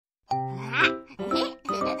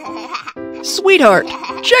Sweetheart,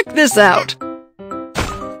 check this out.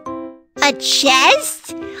 A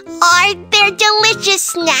chest? Are there delicious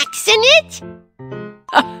snacks in it?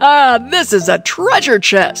 This is a treasure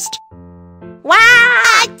chest. Wow!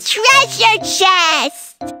 A treasure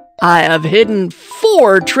chest! I have hidden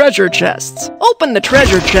 4 treasure chests. Open the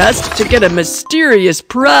treasure chest to get a mysterious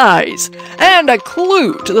prize and a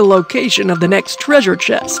clue to the location of the next treasure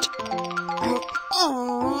chest.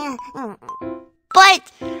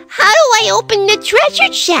 But how do I open the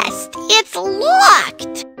treasure chest? It's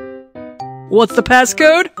locked! What's the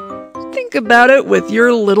passcode? Think about it with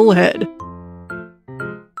your little head.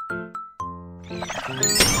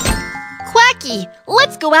 Quacky,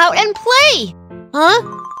 let's go out and play! Huh?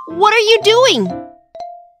 What are you doing?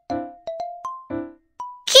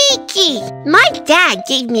 Kiki, my dad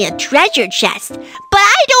gave me a treasure chest, but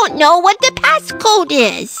I don't know what the passcode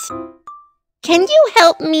is. Can you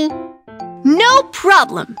help me? No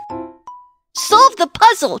problem. Solve the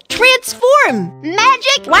puzzle. Transform.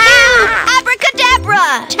 Magic cube.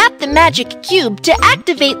 Abracadabra. Tap the magic cube to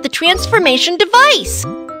activate the transformation device.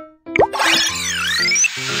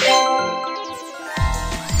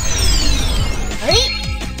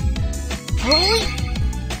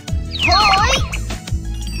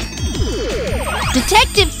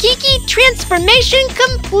 Detective Kiki, transformation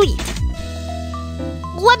complete.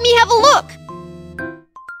 Let me have a look.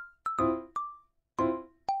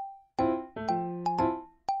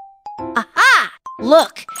 Aha!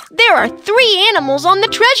 Look, there are 3 animals on the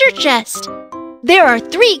treasure chest. There are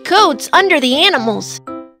 3 codes under the animals.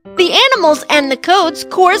 The animals and the codes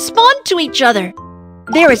correspond to each other.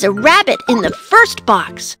 There is a rabbit in the first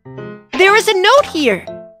box. There is a note here.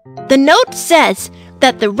 The note says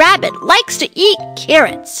that the rabbit likes to eat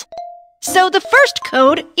carrots. So the first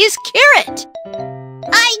code is carrot.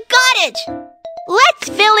 I got it! Let's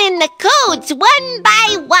fill in the codes one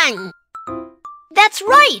by one. That's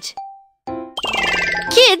right.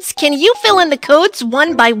 Kids, can you fill in the codes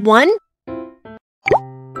one by one? The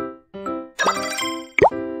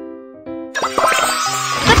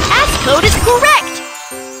passcode is correct!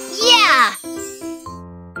 Yeah!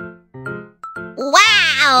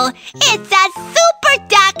 Wow! It's a super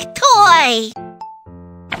duck toy!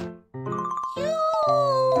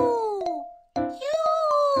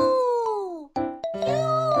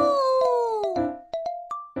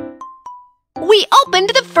 We opened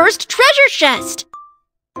the first treasure chest!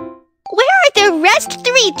 Where are the rest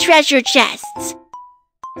 3 treasure chests?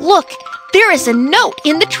 Look, there is a note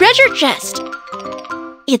in the treasure chest.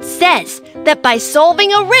 It says that by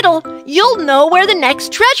solving a riddle, you'll know where the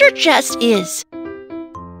next treasure chest is.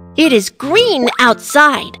 It is green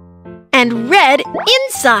outside and red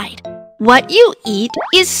inside. What you eat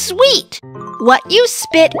is sweet. What you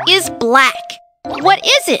spit is black. What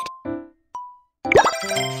is it?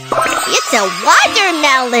 It's a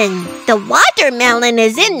watermelon. The watermelon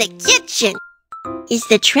is in the kitchen. Is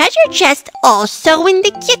the treasure chest also in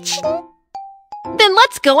the kitchen? Then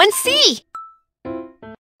let's go and see.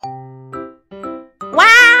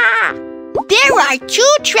 Wow! There are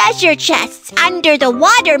 2 treasure chests under the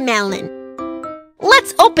watermelon.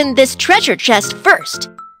 Let's open this treasure chest first.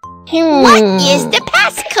 What is the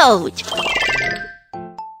passcode?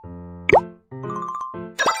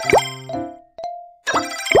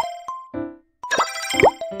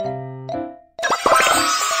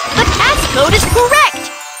 The passcode is correct!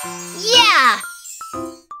 Yeah!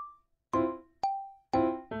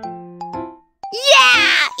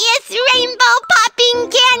 Yeah! It's rainbow popping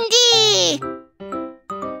candy!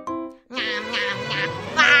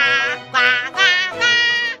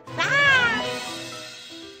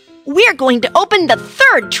 We're going to open the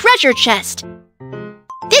 3rd treasure chest.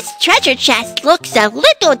 This treasure chest looks a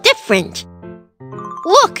little different.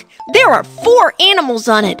 Look, there are 4 animals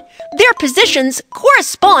on it. Their positions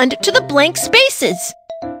correspond to the blank spaces.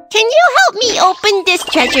 Can you help me open this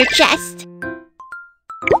treasure chest?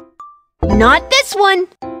 Not this one.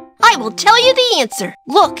 I will tell you the answer.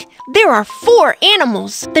 Look, there are 4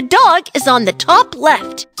 animals. The dog is on the top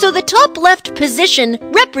left. So the top left position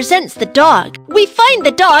represents the dog. We find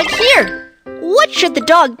the dog here. What should the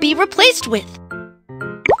dog be replaced with?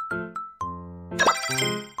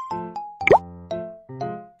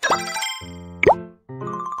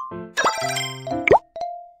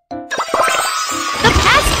 The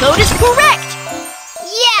passcode is correct!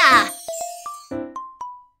 Yeah!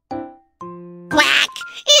 Quack!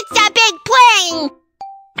 It's a big plane!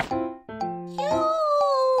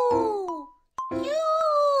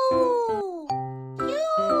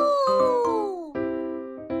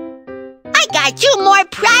 I got 2 more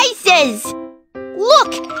prizes!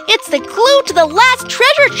 Look! It's the clue to the last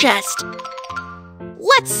treasure chest!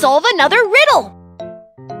 Let's solve another riddle.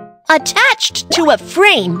 Attached to a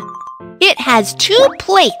frame, it has 2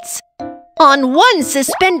 plates. On one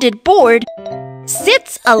suspended board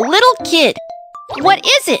sits a little kid. What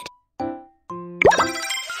is it?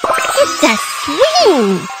 It's a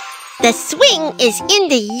swing! The swing is in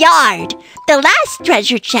the yard. The last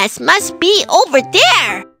treasure chest must be over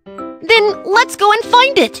there. Then let's go and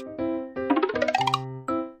find it.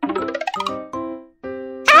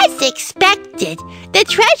 As expected, the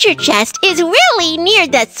treasure chest is really near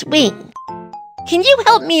the swing. Can you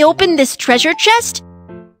help me open this treasure chest?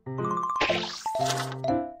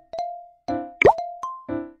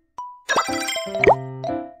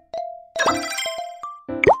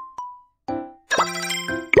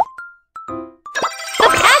 The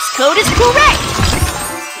passcode is correct!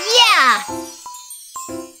 Yeah!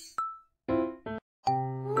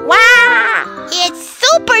 Wow! It's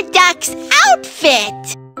Super Duck's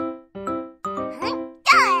outfit!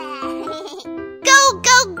 Go,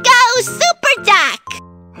 go, go, Super Duck!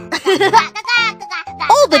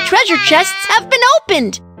 All the treasure chests have been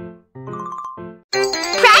opened!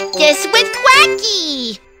 Practice with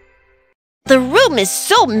Quacky! The room is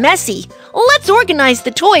so messy. Let's organize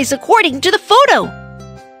the toys according to the photo.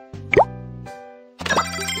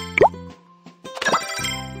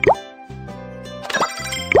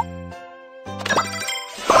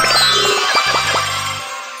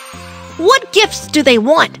 What gifts do they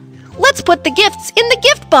want? Let's put the gifts in the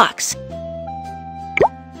gift box.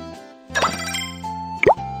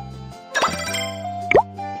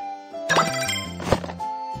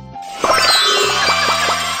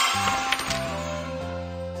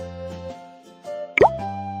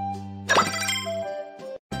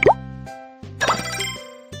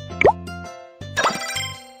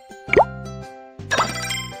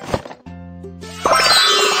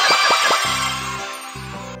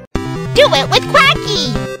 Do it with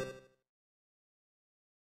Quacky!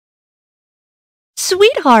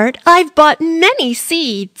 Sweetheart, I've bought many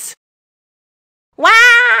seeds.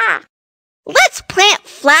 Wow! Let's plant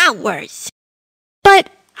flowers. But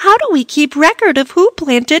how do we keep record of who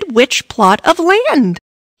planted which plot of land?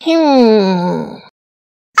 I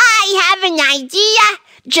have an idea.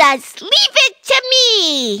 Just leave it to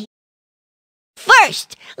me.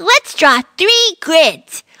 First, let's draw 3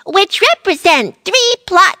 grids, which represent 3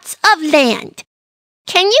 plots of land.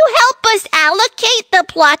 Can you help us allocate the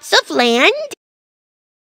plots of land?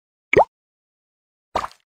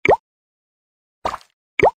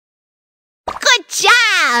 Good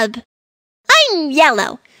job! I'm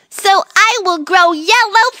yellow, so I will grow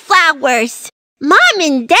yellow flowers. Mom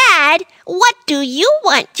and Dad, what do you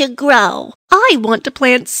want to grow? I want to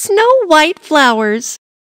plant snow-white flowers.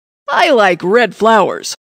 I like red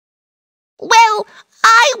flowers. Well,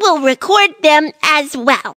 I will record them as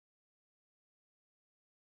well.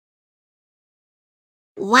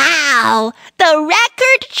 Wow, the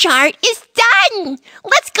record chart is done.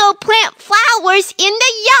 Let's go plant flowers in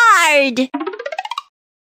the yard.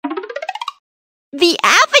 The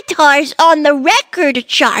avatars on the record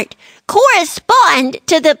chart correspond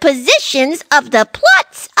to the positions of the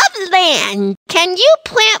plots of land. Can you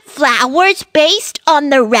plant flowers based on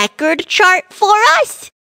the record chart for us?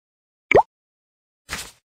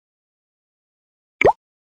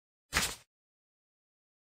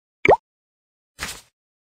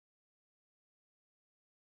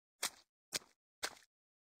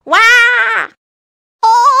 Wow!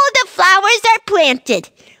 All the flowers are planted.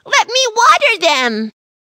 Let me water them.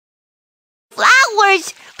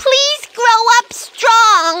 Flowers, please grow up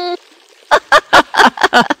strong.